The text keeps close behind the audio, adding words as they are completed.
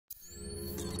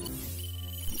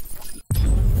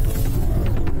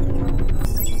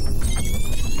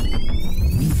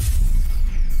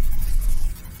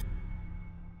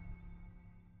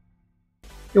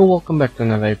Yo, welcome back to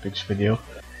another Apex video.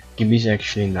 Gibbie's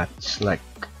actually nuts. Like,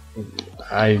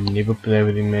 I never play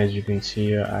with him, as you can see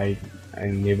here. I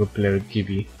never play with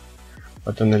Gibbie.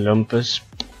 But on Olympus,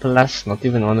 plus not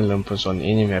even on Olympus, on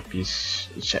any map, he's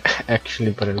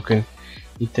actually broken.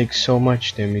 He takes so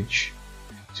much damage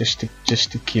just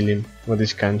to kill him with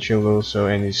his gun shield also,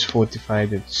 and he's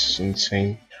fortified. It's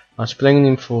insane. I was playing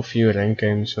him for a few rank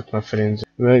games with my friends.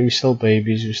 We're still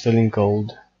babies, we're still in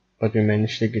gold, but we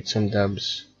managed to get some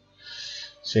dubs.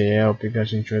 So yeah, I hope you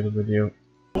guys enjoy the video.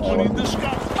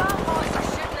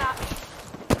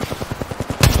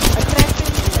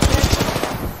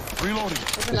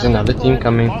 There's another team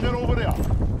coming.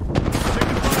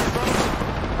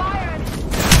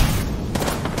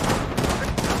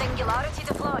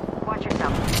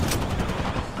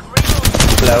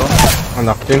 Hello. I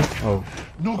knocked him. Oh.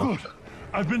 No good.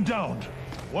 I've been downed.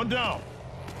 One down.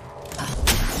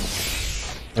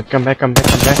 Come back.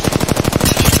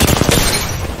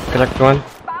 Collect one.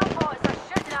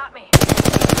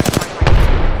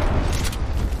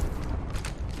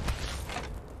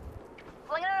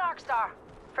 Fling an arc star.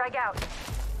 Frag out.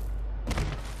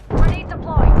 Grenade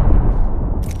deployed.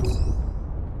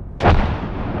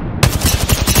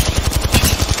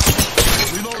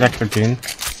 Collect again.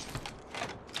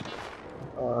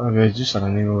 They're just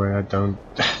running away. I don't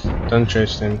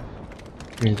chase them.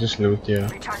 You just loot here.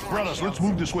 Brothers, let's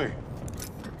move this way.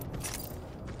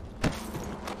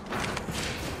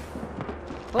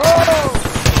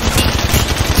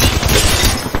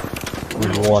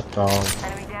 What the?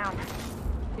 Enemy down.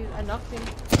 Dude, I knocked him.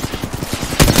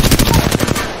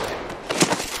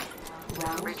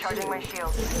 Recharging my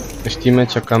shield. His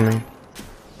teammates are coming.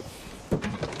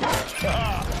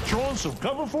 Throwing some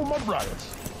cover for my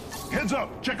brothers. Heads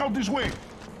up. Check out this way.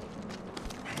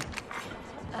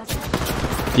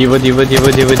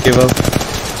 Devo.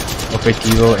 Okay,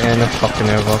 Devo and a fucking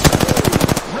airlock.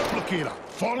 Replicator.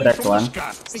 Falling Cracked from one. the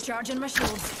sky. Recharging my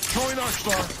shields. Throwing arc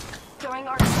star. Throwing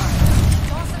arc star.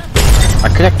 I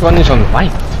collect one is on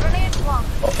white. Grenade flung.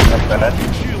 Open up that.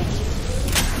 Shields.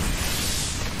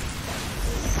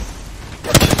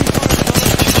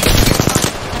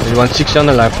 There's 160 on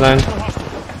the lifeline.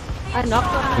 I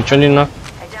knocked one. Which one you knock?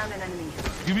 I downed an enemy.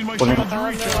 Give me my Pulling. shield to One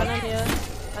recharge. on here.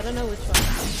 I don't know which one.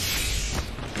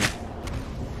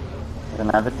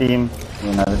 Another team.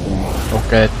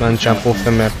 Okay, that man jump off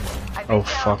the map. Oh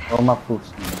fuck. Oh my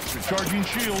poofs. Recharging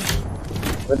shields.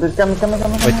 But it's coming.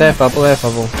 Wait, I have bubble.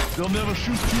 They'll never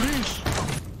shoot through these.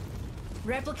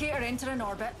 Replicator entering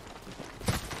orbit.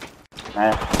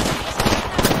 Nah.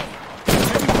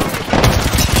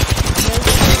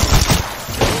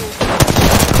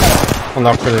 I'm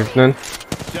not predicting.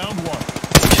 Down one.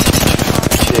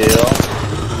 Chill.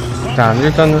 Down,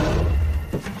 you're done.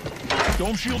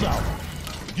 Dome shield out.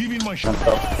 Give me my shield. On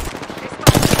top.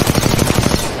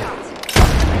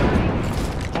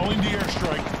 Calling the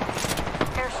airstrike.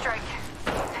 Airstrike.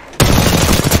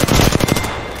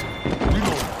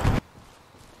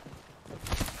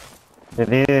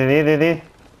 Reload. There.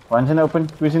 One's in open.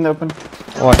 Two's in open.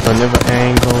 What, the never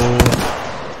angle.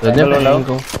 The never Angle low.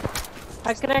 angle.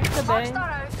 I cracked the Arc bang. star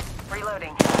out.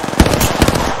 Reloading.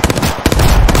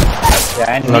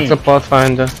 Behind Lock me. the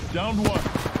Pathfinder. Down one.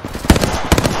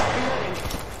 Reloading.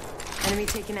 Enemy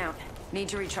taken out. Need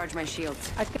to recharge my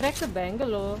shields. I cracked the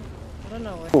bangalore. I don't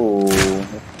know where. Oh.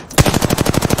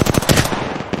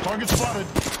 Target spotted.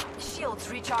 Shields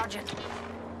recharging.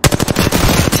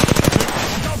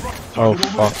 Oh Target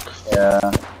fuck.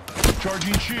 Yeah.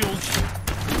 Charging shields.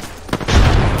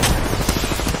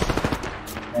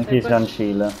 And he's on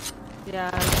Sheila. Yeah.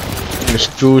 There's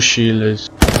two Sheilas.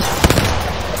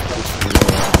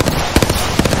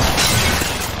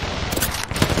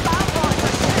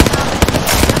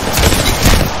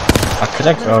 I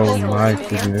collect. Oh my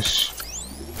goodness.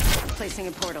 Placing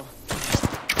a portal.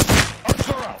 Arc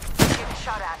star out. Getting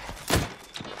shot at.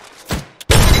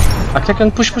 I collect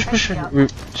and push.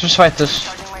 Just fight this.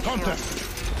 Charging my Contact. shields.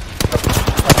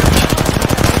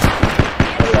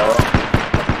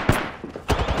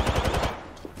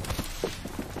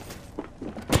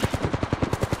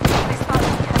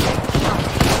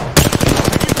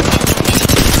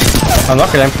 I'm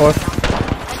not getting for it.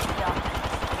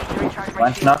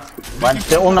 One's knocked.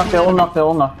 They're all knocked.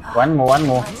 One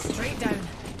more. Straight down.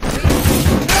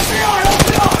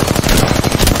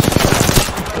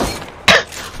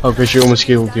 Okay, she almost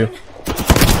killed you.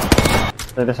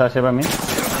 So this is by me.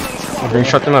 I'm being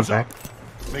shot in my back.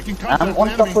 Making contact I'm on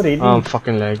with top enemy. already. I'm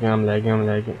fucking lagging. I'm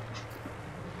lagging.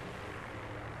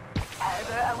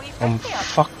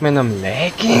 Fuck man, I'm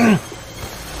lagging.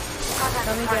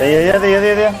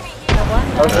 There.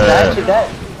 Oh, she died.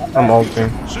 I'm ulting.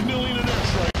 Signaling an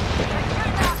airstrike.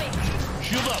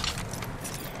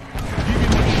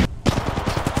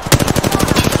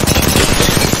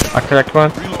 I cracked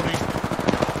one. Reloading.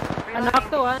 I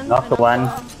knocked the one. Knocked the one.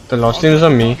 The last team is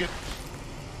on me.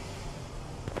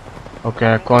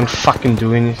 Okay, I can't fucking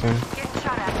do anything.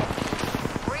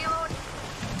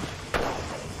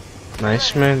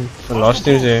 Nice man. The last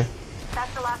team's there.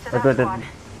 That's the last of Wait, that wait, squad.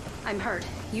 I'm hurt.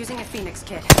 Using a Phoenix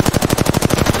kit.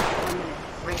 1 minute.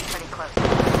 Ring's pretty close.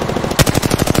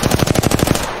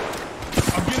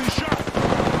 I'm getting shot.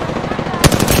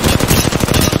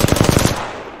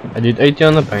 I did 80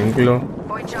 on the Bangalore.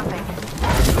 Boy jumping.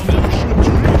 They'll never shoot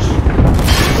through this.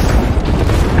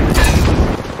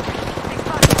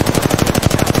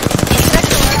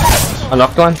 I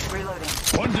knocked one. Reloading.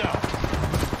 One down.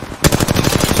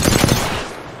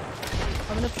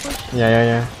 I'm gonna push.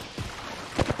 Yeah.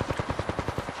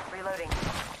 Reloading.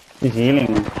 He's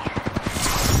healing.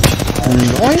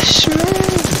 Nice man.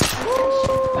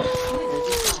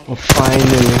 Oh,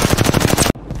 finally.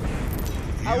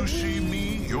 You see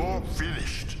me, you're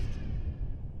finished.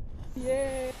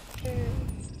 Yay.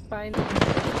 Fine.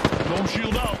 Dome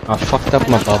shield out. I fucked up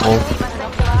my bubble.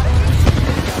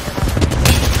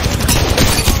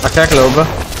 I cracked Loba.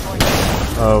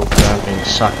 Oh, God, I'm being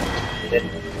sucked.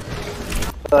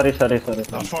 Sorry.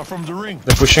 Not far from the ring.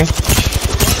 They're pushing.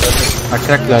 I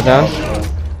cracked that down.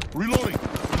 Reloading.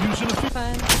 Using a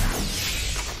Fine.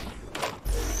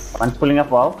 One's pulling up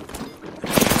wow.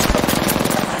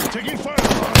 taking fire.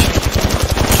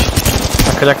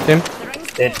 I cracked him.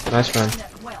 Dead. Nice man.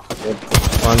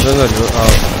 One's on the roof.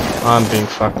 Oh, I'm being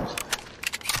fucked.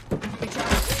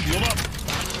 Shield up.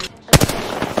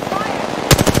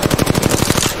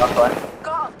 Knocked one.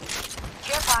 Go.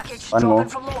 Care package. One more. Dropping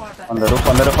from low orbit. On the roof.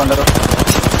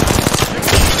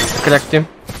 I cracked him.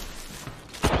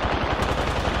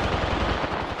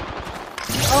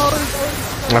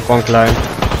 I can't climb.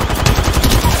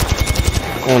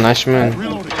 Oh, nice man.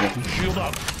 Reloading. Shield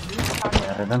up.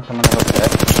 Yeah, then someone else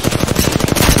dead.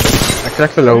 I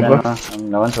cracked the Loba.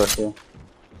 No one's hurt you.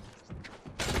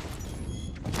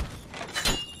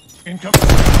 Incoming.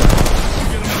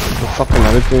 The fucking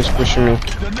other team's pushing me.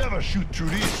 They'll never shoot through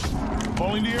these.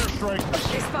 Calling the airstrike.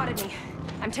 They spotted me.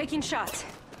 I'm taking shots.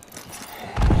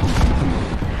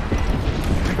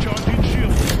 Recharging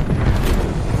shield.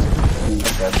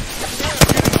 Dead.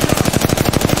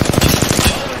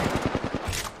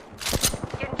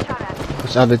 Getting shot at.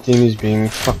 This other team is being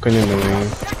fucking annoying.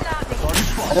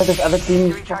 I thought this other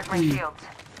team. Recharge my shields.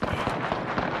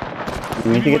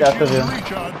 We need to get out of here.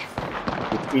 Recharge.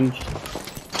 Inch.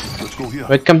 Let's go here.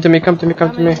 Wait, come to me. 1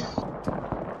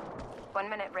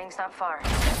 minute. Ring's not far.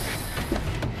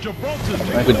 Gibraltar.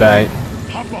 Goodbye.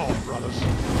 Hop on, brothers.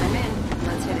 I'm in.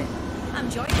 Let's hit it. I'm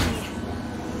joining you.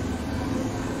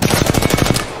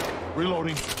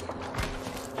 Reloading.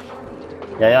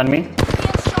 Yeah, on me.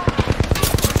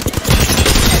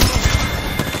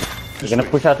 You're gonna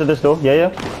push out to this door. Yeah.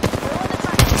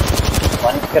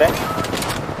 One is correct.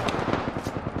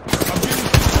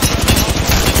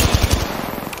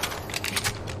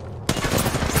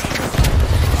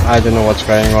 I don't know what's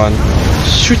going on.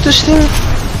 Shoot this thing!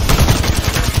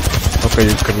 Okay,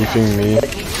 you're griefing me.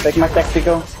 Take my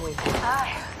tactical.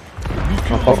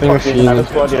 I'm popping a There's another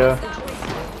field. squad here.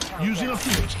 Using a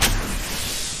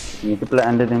Phoenix. You need to play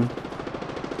under them.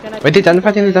 Can I Wait, they're done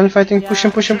fighting. Push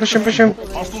him.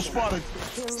 Hostile spotted.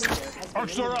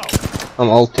 Arcs are out. I'm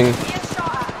ulting.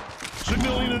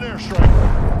 Signaling an airstrike.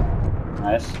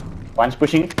 Nice. One's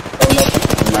pushing. Oh no.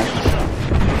 Nice.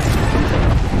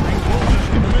 Ring closes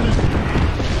in a minute.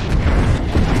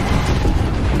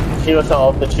 She was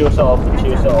off.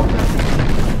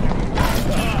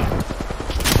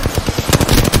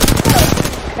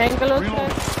 Bangalore Reload.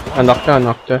 guys? I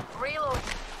knocked her. Reload.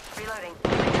 Reloading.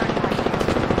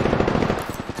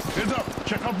 Heads up.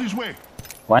 Check out this way.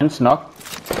 One's knocked.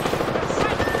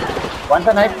 One's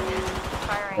a knife.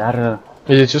 Firing. Yaar.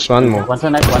 It's just one more. One's a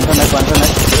knife.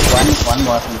 One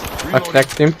more. I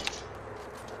cracked him.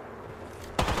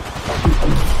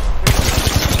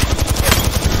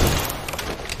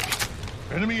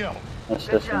 Enemy out. That's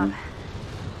Good this job. one.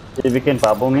 See, we can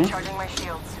babo me. Charging my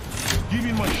shields.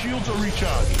 Giving my shields a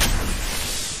recharge.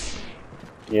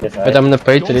 Yes, But I'm gonna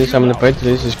pay to this.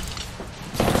 It's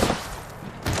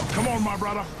Come on, my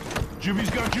brother. Jimmy's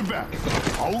got your back.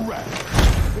 All right.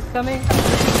 He's coming.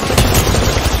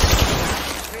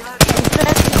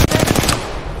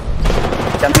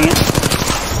 Coming in.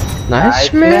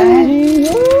 nice man.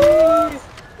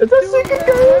 It's a second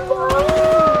game.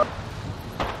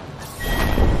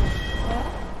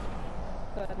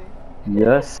 Sorry.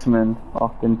 Yes, man.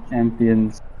 Fucking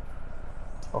champions.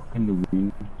 Fucking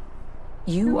win.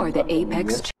 You are the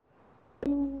Apex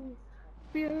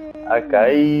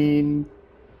Again.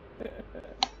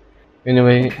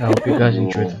 Anyway, I hope you guys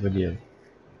enjoyed the video.